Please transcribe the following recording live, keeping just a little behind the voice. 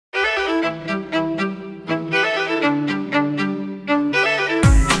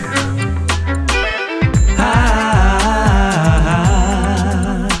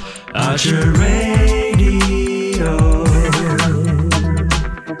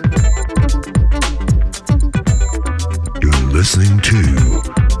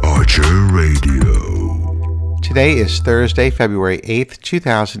Today is Thursday, February 8th,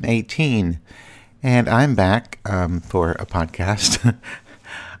 2018, and I'm back for a podcast.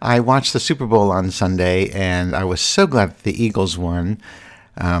 I watched the Super Bowl on Sunday, and I was so glad that the Eagles won,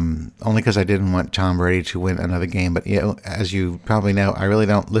 only because I didn't want Tom Brady to win another game. But as you probably know, I really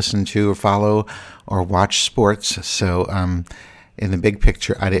don't listen to or follow or watch sports, so in the big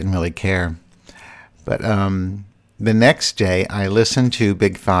picture, I didn't really care. But the next day, I listened to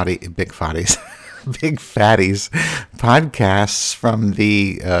Big Fatty's podcasts from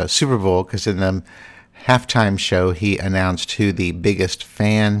the Super Bowl, because in the halftime show, he announced who the biggest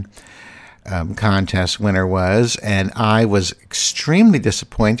fan contest winner was, and I was extremely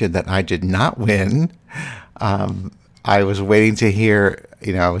disappointed that I did not win. I was waiting to hear,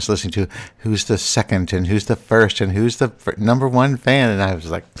 I was listening to who's the second and who's the first and who's the number one fan, and I was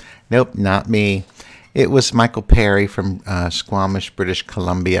like, nope, not me. It was Michael Perry from Squamish, British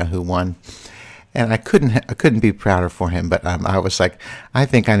Columbia, who won. And I couldn't be prouder for him, but I was like, I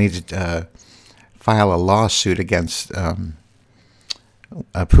think I need to file a lawsuit against Poodle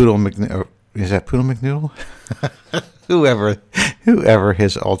McNoodle. Is that Poodle McNoodle? whoever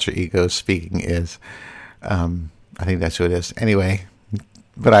his alter ego speaking is. I think that's who it is. Anyway,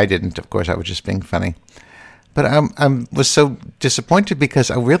 but I didn't. Of course, I was just being funny. But I was so disappointed because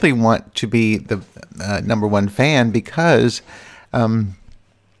I really want to be the number one fan, because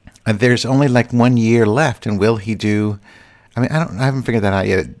there's only like 1 year left, and will he do? I haven't figured that out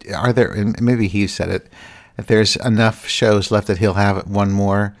yet. Are there? And maybe he said it. If there's enough shows left that he'll have one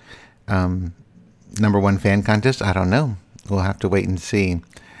more number one fan contest, I don't know. We'll have to wait and see.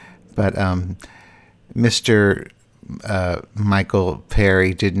 But Mr. Michael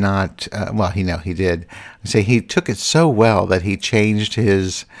Perry did not. He did. Say he took it so well that he changed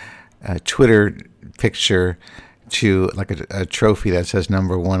his Twitter picture to like a trophy that says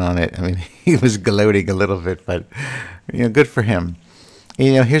number one on it. He was gloating a little bit, but good for him.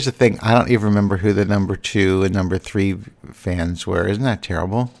 Here's the thing. I don't even remember who the number 2 and number 3 fans were. Isn't that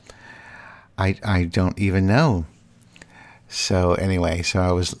terrible? I don't even know. So anyway,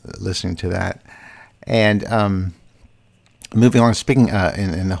 I was listening to that. And moving on, speaking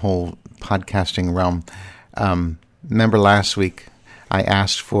in the whole podcasting realm, remember last week I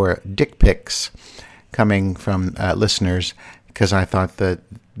asked for dick pics coming from listeners, because I thought the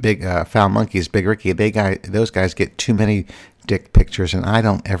big Foul Monkeys, Big Ricky, those guys get too many dick pictures, and I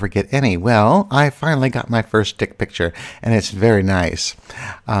don't ever get any. Well, I finally got my first dick picture, and it's very nice.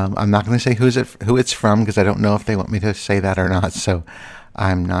 I'm not going to say who it's from, because I don't know if they want me to say that or not, so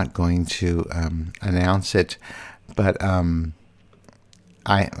I'm not going to announce it. But I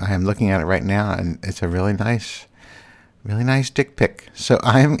am looking at it right now, and it's a really nice dick pic. So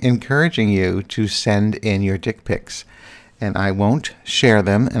I'm encouraging you to send in your dick pics, and I won't share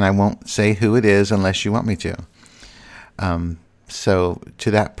them, and I won't say who it is unless you want me to. So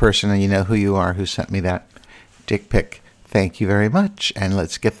to that person, and you know who you are, who sent me that dick pic, thank you very much. And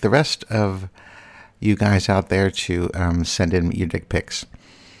let's get the rest of you guys out there to send in your dick pics.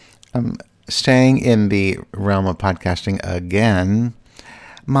 Staying in the realm of podcasting again,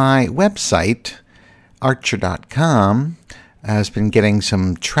 my website, Archer.com, has been getting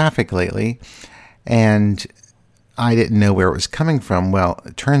some traffic lately, and I didn't know where it was coming from. Well,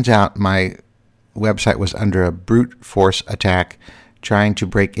 it turns out my website was under a brute force attack trying to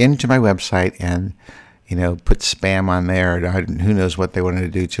break into my website and, put spam on there. Who knows what they wanted to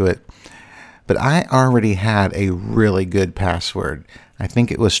do to it. But I already had a really good password. I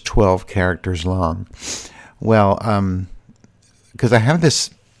think it was 12 characters long. Well, because I had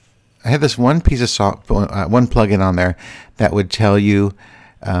this one piece of software, one plugin on there that would tell you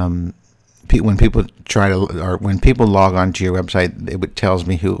when people when people log onto your website, it tells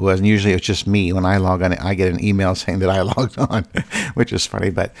me who it was. And usually it's just me. When I log on, I get an email saying that I logged on, which is funny.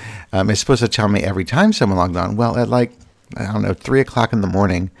 But it's supposed to tell me every time someone logged on. Well, at 3 o'clock in the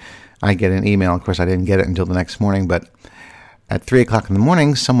morning, I get an email. Of course, I didn't get it until the next morning, but at 3 o'clock in the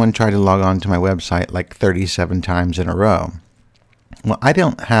morning, someone tried to log on to my website 37 times in a row. Well, I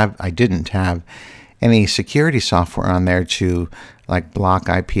didn't have any security software on there to block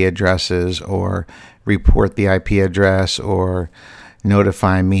IP addresses or report the IP address or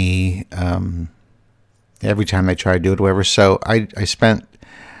notify me every time they try to do it or whatever. So I spent,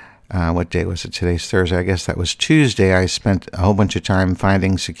 what day was it? Today's Thursday. I guess that was Tuesday. I spent a whole bunch of time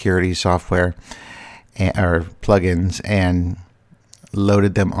finding security software or plugins and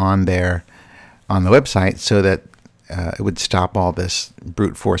loaded them on there on the website so that it would stop all this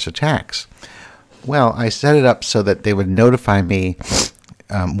brute force attacks. Well, I set it up so that they would notify me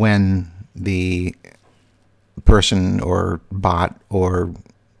when the person or bot or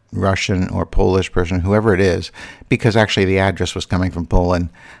Russian or Polish person, whoever it is, because actually the address was coming from Poland.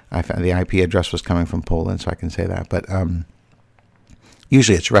 I found the IP address was coming from Poland, so I can say that. But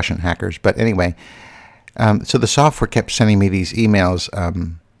usually it's Russian hackers. But anyway, so the software kept sending me these emails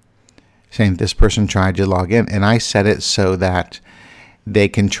saying this person tried to log in, and I set it so that they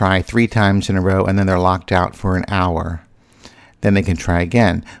can try 3 times in a row, and then they're locked out for an hour. Then they can try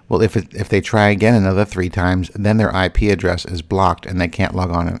again. Well, if they try again another 3 times, then their IP address is blocked and they can't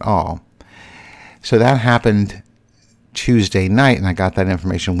log on at all. So that happened Tuesday night, and I got that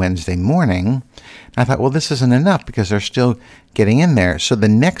information Wednesday morning. I thought, well, this isn't enough because they're still getting in there. So the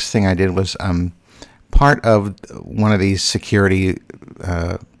next thing I did was part of one of these security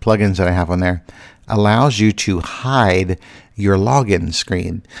plugins that I have on there allows you to hide your login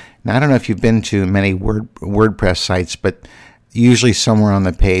screen. Now, I don't know if you've been to many WordPress sites, but usually somewhere on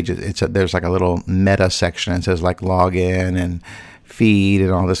the page, there's like a little meta section. It says like login and feed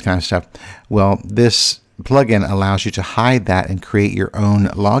and all this kind of stuff. Well, this plugin allows you to hide that and create your own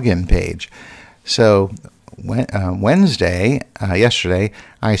login page. So yesterday,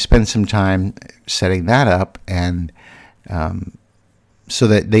 I spent some time setting that up, and so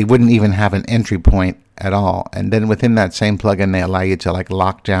that they wouldn't even have an entry point at all. And then within that same plugin, they allow you to like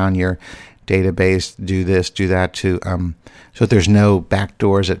lock down your database, do this, do that, to so that there's no back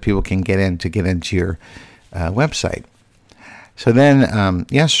doors that people can get into your website. So then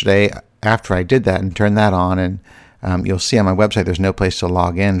yesterday, after I did that and turned that on, and you'll see on my website there's no place to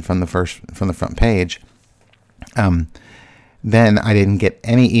log in from the front page. Then I didn't get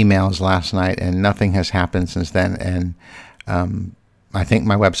any emails last night, and nothing has happened since then. And I think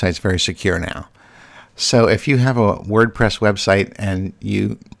my website's very secure now. So if you have a WordPress website and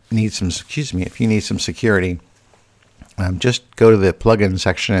you need some security, just go to the plugin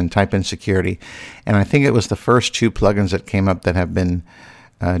section and type in security. And I think it was the first 2 plugins that came up that have been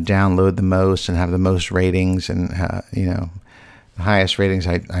downloaded the most and have the most ratings, and the highest ratings.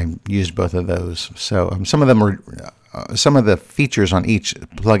 I used both of those. So some of them were. Some of the features on each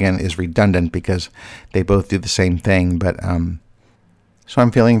plugin is redundant because they both do the same thing. But so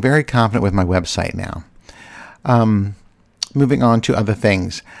I'm feeling very confident with my website now. Moving on to other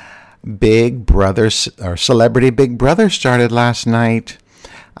things. Big Brother, or Celebrity Big Brother, started last night.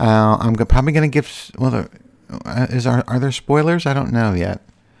 I'm probably going to give. Well, are there spoilers? I don't know yet.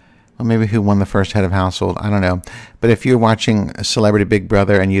 Well, maybe who won the first head of household? I don't know. But if you're watching Celebrity Big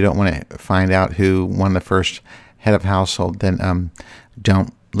Brother and you don't want to find out who won the first head of household, then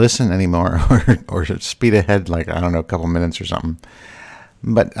don't listen anymore, or speed ahead like, I don't know, a couple minutes or something.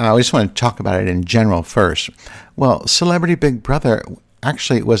 But I just want to talk about it in general first. Well, Celebrity Big Brother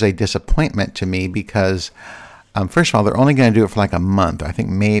actually was a disappointment to me because, first of all, they're only going to do it for like a month. I think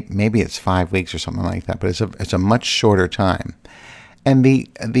maybe it's 5 weeks or something like that, but it's a much shorter time. And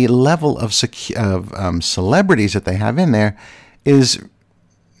the level of celebrities that they have in there is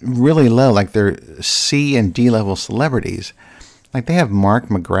really low. Like they're C and D level celebrities. Like they have Mark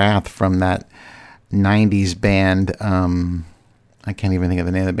McGrath from that 90s band. I can't even think of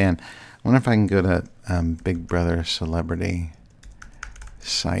the name of the band. I wonder if I can go to Big Brother celebrity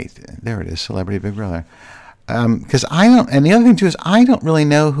site. There it is, Celebrity Big Brother. Because I don't, and the other thing too is I don't really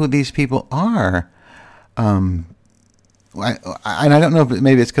know who these people are. And I don't know if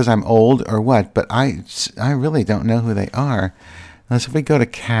maybe it's because I'm old or what, but I really don't know who they are. Unless if we go to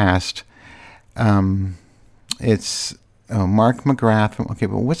cast, it's Mark McGrath. Okay,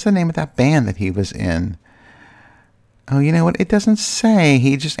 but what's the name of that band that he was in? Oh, you know what? It doesn't say.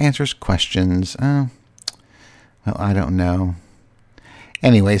 He just answers questions. Well, I don't know.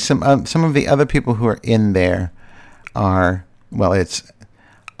 Anyway, some of the other people who are in there are, well, it's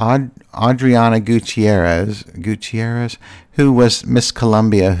Adriana Gutierrez, who was Miss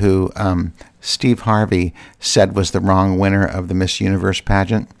Columbia, who Steve Harvey said was the wrong winner of the Miss Universe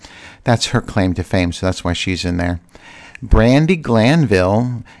pageant. That's her claim to fame, so that's why she's in there. Brandi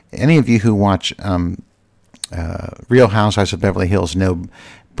Glanville, any of you who watch Real Housewives of Beverly Hills know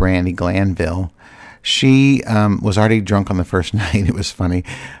Brandi Glanville. She was already drunk on the first night. It was funny.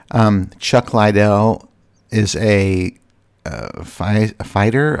 Chuck Liddell is a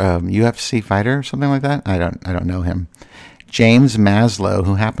fighter, UFC fighter, something like that. I don't know him. James Maslow,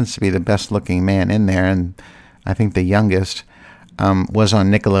 who happens to be the best looking man in there, and I think the youngest, was on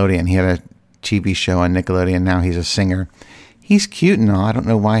Nickelodeon. He had a TV show on Nickelodeon. Now he's a singer. He's cute and all. I don't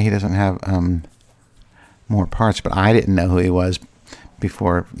know why he doesn't have more parts, but I didn't know who he was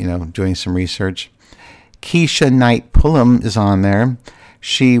before, doing some research. Keisha Knight Pullum is on there.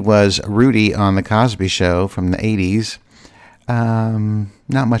 She was Rudy on The Cosby Show from the 80s.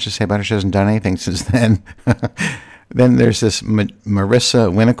 Not much to say about her. She hasn't done anything since then. Then there's this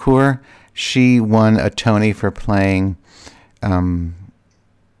Marissa Winocour. She won a Tony for playing, oh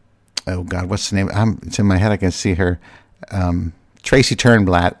God, what's the name? It's in my head. I can see her. Tracy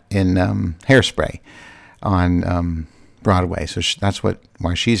Turnblatt in Hairspray on Broadway. So that's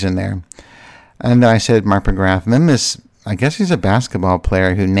why she's in there. And then I said Mark McGrath. And then I guess he's a basketball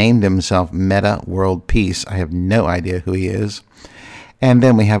player who named himself Meta World Peace. I have no idea who he is. And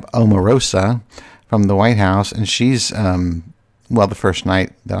then we have Omarosa from the White House. And she's, the first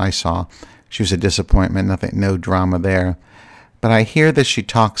night that I saw, she was a disappointment. No drama there. But I hear that she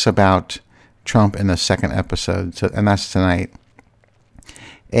talks about Trump in the second episode. And that's tonight.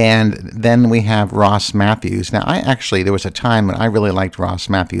 And then we have Ross Matthews. Now, there was a time when I really liked Ross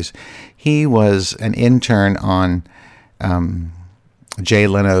Matthews. He was an intern on Jay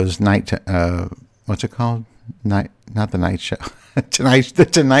Leno's what's it called? Not the Night Show. The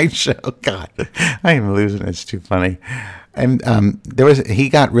Tonight Show. God, I am losing it. It's too funny. And he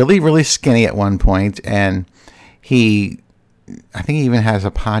got really, really skinny at one point, and I think he even has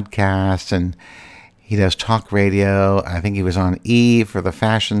a podcast, and he does talk radio. I think he was on E! For the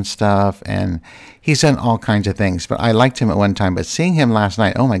fashion stuff, and he's done all kinds of things. But I liked him at one time. But seeing him last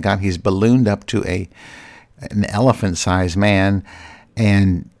night, oh my God, he's ballooned up to an elephant-sized man,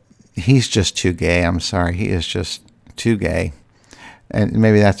 and he's just too gay. I'm sorry, he is just too gay. And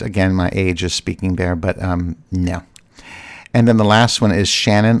maybe that's, again, my age is speaking there, but no. And then the last one is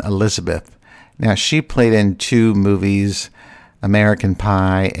Shannon Elizabeth. Now, she played in 2 movies, American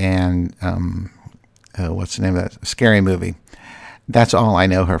Pie and what's the name of that? Scary Movie. That's all I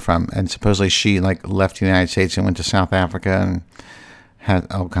know her from. And supposedly she left the United States and went to South Africa and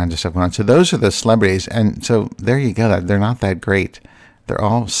had all kinds of stuff going on. So those are the celebrities. And so there you go. They're not that great. They're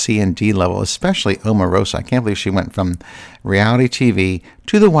all C and D level, especially Omarosa. I can't believe she went from reality TV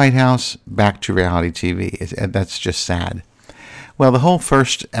to the White House back to reality TV. That's just sad. Well, the whole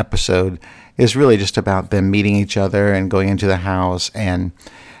first episode is really just about them meeting each other and going into the house and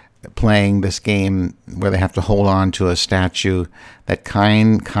playing this game where they have to hold on to a statue that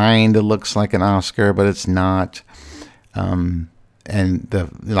kind of looks like an Oscar, but it's not. And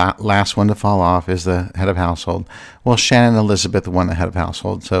the last one to fall off is the head of household. Well, Shannon Elizabeth won the head of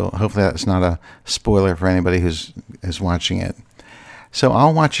household, so hopefully that's not a spoiler for anybody who's watching it. So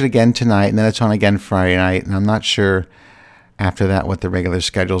I'll watch it again tonight, and then it's on again Friday night, and I'm not sure after that what the regular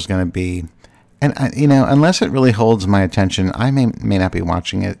schedule is going to be. And unless it really holds my attention, I may not be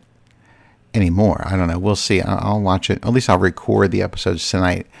watching it anymore. I don't know. We'll see. I'll watch it. At least I'll record the episodes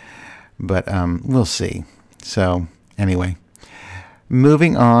tonight. But we'll see. So anyway,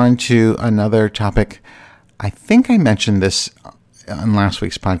 moving on to another topic. I think I mentioned this on last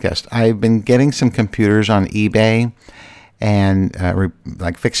week's podcast. I've been getting some computers on eBay and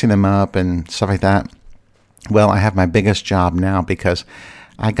fixing them up and stuff like that. Well, I have my biggest job now because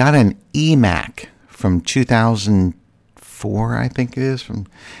I got an eMac from 2004, I think it is.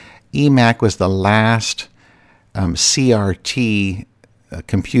 eMac was the last CRT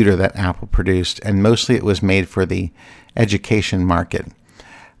computer that Apple produced, and mostly it was made for the education market.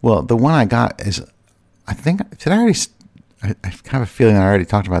 Well, the one I got is, I have a feeling I already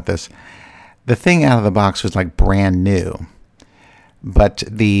talked about this. The thing out of the box was brand new, but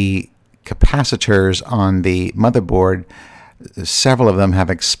the capacitors on the motherboard, several of them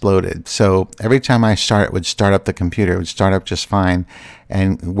have exploded. So every time I start, it would start up the computer. It would start up just fine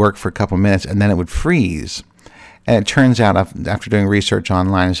and work for a couple of minutes, and then it would freeze. And it turns out, after doing research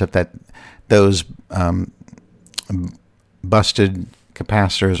online and stuff, that those busted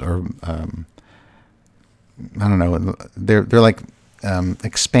capacitors, or I don't know, they're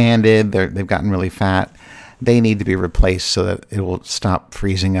expanded. They've gotten really fat. They need to be replaced so that it will stop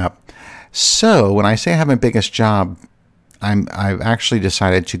freezing up. So when I say I have my biggest job, I've actually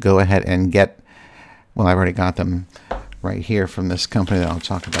decided to go ahead and get, well, I've already got them right here from this company that I'll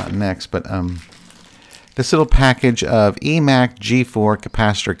talk about next, but this little package of eMac G4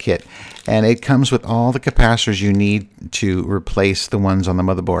 capacitor kit, and it comes with all the capacitors you need to replace the ones on the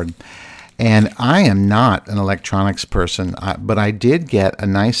motherboard. And I am not an electronics person, but I did get a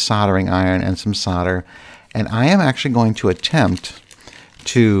nice soldering iron and some solder, and I am actually going to attempt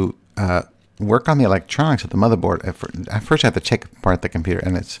to work on the electronics of the motherboard. At first I have to take apart the computer,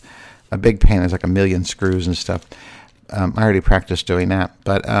 and it's a big pain. There's a million screws and stuff. I already practiced doing that.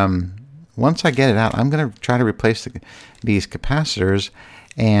 But once I get it out, I'm going to try to replace these capacitors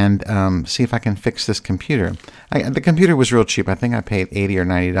and see if I can fix this computer. The computer was real cheap. I think I paid $80 or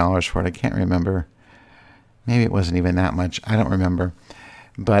 $90 for it. I can't remember. Maybe it wasn't even that much. I don't remember.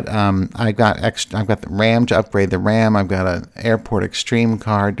 But I've got the RAM to upgrade the RAM. I've got an Airport Extreme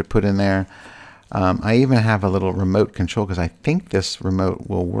card to put in there. I even have a little remote control because I think this remote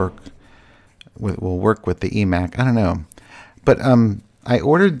will work with the eMac. I don't know. But I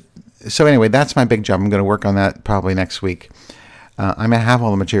ordered... So anyway, that's my big job. I'm going to work on that probably next week. I may have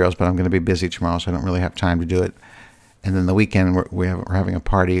all the materials, but I'm going to be busy tomorrow, so I don't really have time to do it. And then the weekend, we're having a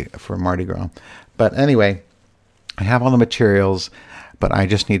party for Mardi Gras. But anyway, I have all the materials, but I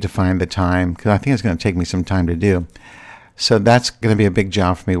just need to find the time, because I think it's going to take me some time to do. So that's going to be a big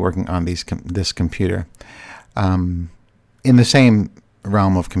job for me working on this computer. In the same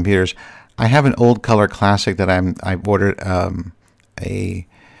realm of computers, I have an old color classic that I've ordered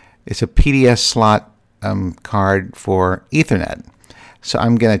it's a PDS slot card for Ethernet. So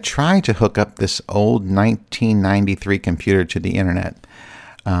I'm going to try to hook up this old 1993 computer to the internet.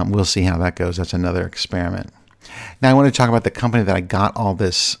 We'll see how that goes. That's another experiment. Now I want to talk about the company that I got all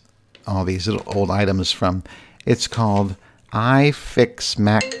these little old items from. It's called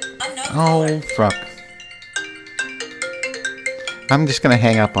iFixMac. Oh, fuck. I'm just going to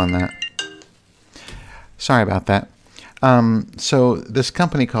hang up on that. Sorry about that. So this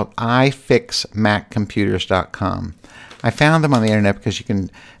company called iFixMacComputers.com. I found them on the internet because you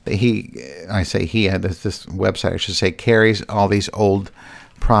can. This website, I should say, carries all these old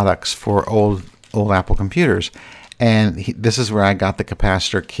products for old Apple computers, and this is where I got the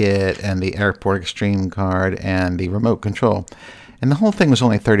capacitor kit and the Airport Extreme card and the remote control, and the whole thing was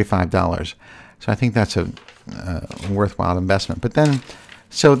only $35. So I think that's a worthwhile investment. But then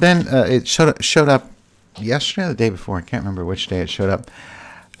it showed up yesterday or the day before. I can't remember which day it showed up.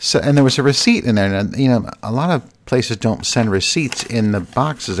 So, and there was a receipt in there. And, a lot of places don't send receipts in the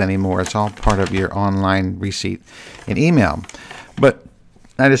boxes anymore. It's all part of your online receipt in email. But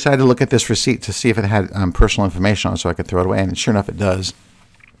I decided to look at this receipt to see if it had personal information on it so I could throw it away. And sure enough, it does.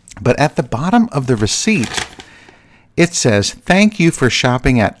 But at the bottom of the receipt, it says, "Thank you for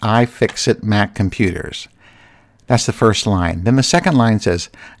shopping at iFixit Mac Computers." That's the first line. Then the second line says,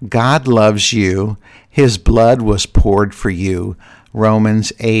 "God loves you. His blood was poured for you."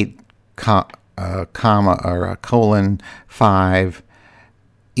 Romans 8, colon 5,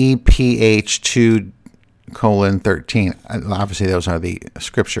 EPH 2, colon 13. Obviously, those are the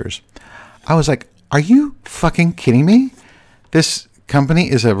scriptures. I was like, are you fucking kidding me? This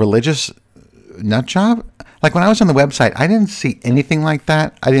company is a religious nut job? Like when I was on the website, I didn't see anything like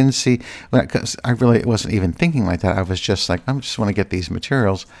that. I didn't see, because I really wasn't even thinking like that. I was just like, I just want to get these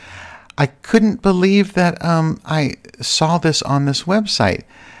materials. I couldn't believe that I saw this on this website.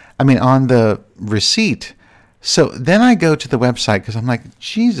 I mean, on the receipt. So then I go to the website because I'm like,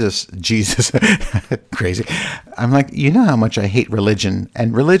 Jesus, crazy. I'm like, you know how much I hate religion.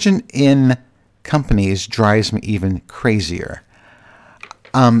 And religion in companies drives me even crazier.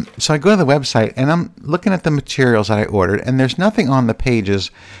 So I go to the website and I'm looking at the materials that I ordered, and there's nothing on the pages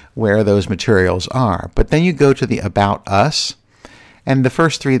where those materials are. But then you go to the About Us, and the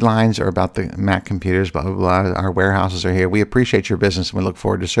first 3 lines are about the Mac computers, blah, blah, blah. Our warehouses are here. We appreciate your business and we look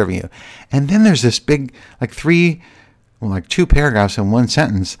forward to serving you. And then there's this big, 2 paragraphs in one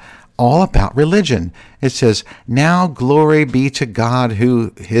sentence, all about religion. It says, "Now glory be to God,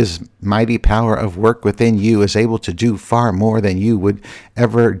 who his mighty power of work within you is able to do far more than you would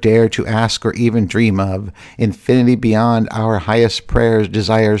ever dare to ask or even dream of, infinity beyond our highest prayers,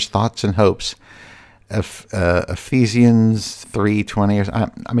 desires, thoughts, and hopes." Ephesians 3:20. I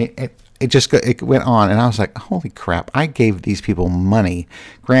mean, it went on, and I was like, holy crap, I gave these people money.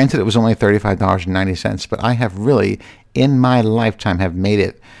 Granted, it was only $35.90, but I have really, in my lifetime, have made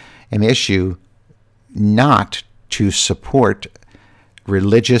it an issue not to support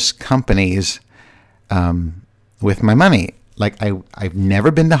religious companies with my money. Like, I've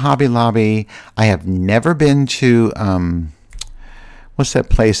never been to Hobby Lobby. I have never been to... what's that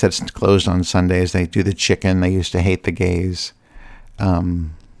place that's closed on Sundays? They do the chicken. They used to hate the gays.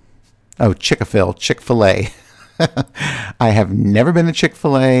 Chick-fil-A. I have never been to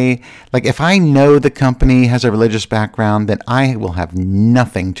Chick-fil-A. Like, if I know the company has a religious background, then I will have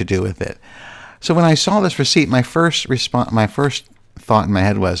nothing to do with it. So when I saw this receipt, my first thought in my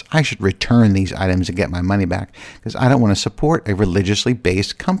head was, I should return these items and get my money back, because I don't want to support a religiously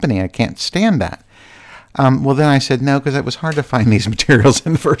based company. I can't stand that. Well, then I said no, because it was hard to find these materials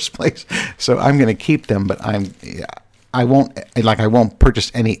in the first place. So I'm going to keep them, but I won't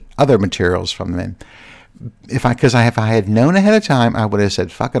purchase any other materials from them. If I had known ahead of time, I would have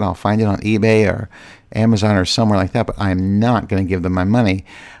said, fuck it, I'll find it on eBay or Amazon or somewhere like that, but I'm not going to give them my money.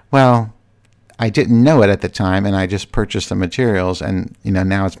 Well, I didn't know it at the time, and I just purchased the materials, and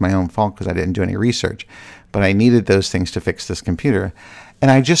now it's my own fault because I didn't do any research. But I needed those things to fix this computer. And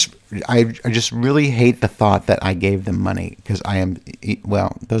I just really hate the thought that I gave them money, because I am,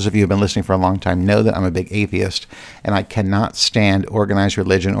 well, those of you who have been listening for a long time know that I'm a big atheist, and I cannot stand organized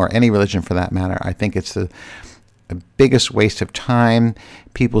religion, or any religion for that matter. I think it's the biggest waste of time,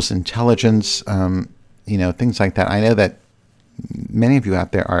 people's intelligence, things like that. I know that many of you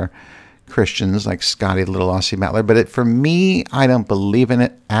out there are Christians, like Scotty, the little Aussie battler, but for me, I don't believe in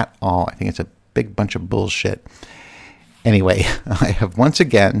it at all. I think it's a big bunch of bullshit. Anyway, I have once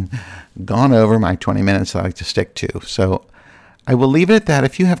again gone over my 20 minutes I like to stick to. So I will leave it at that.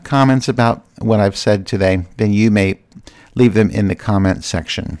 If you have comments about what I've said today, then you may leave them in the comment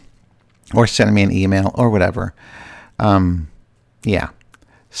section or send me an email or whatever. Yeah.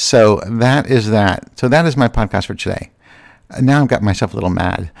 So that is that. So that is my podcast for today. Now I've got myself a little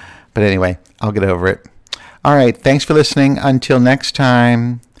mad. But anyway, I'll get over it. All right. Thanks for listening. Until next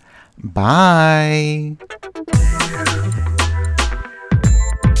time. Bye.